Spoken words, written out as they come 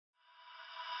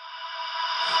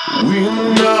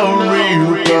We're not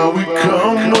real, but we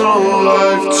come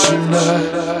alive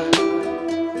tonight.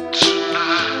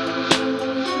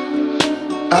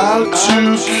 Out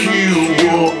to kill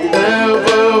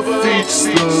whatever fits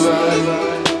the light.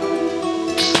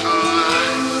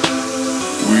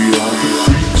 We are the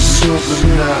freaks of the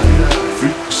night,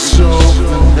 freaks of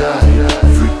the night,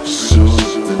 freaks of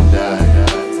the night.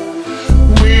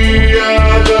 We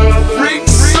are the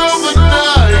freaks of the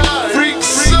night,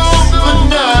 freaks of the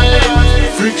night,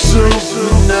 freaks of the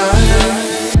night.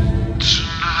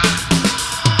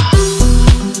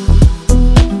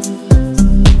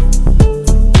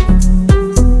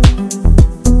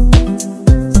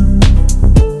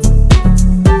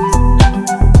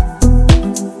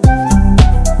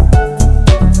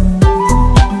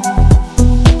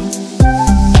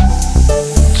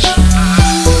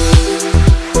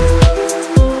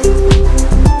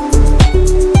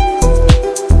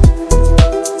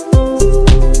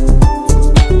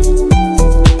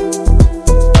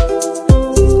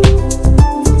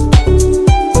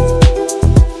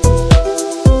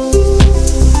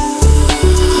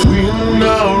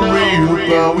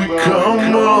 But we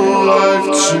come alive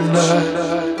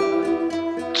tonight.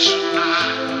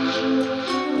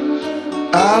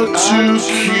 Out to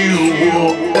kill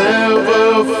whatever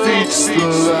fits the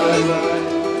light.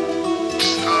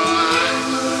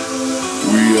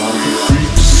 We are the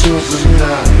freaks of the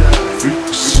night,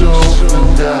 freaks of the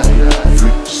night,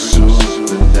 freaks of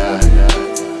the night.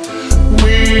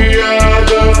 We are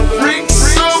the freaks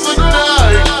of the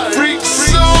night, freaks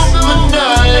of the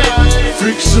night,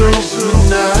 freaks of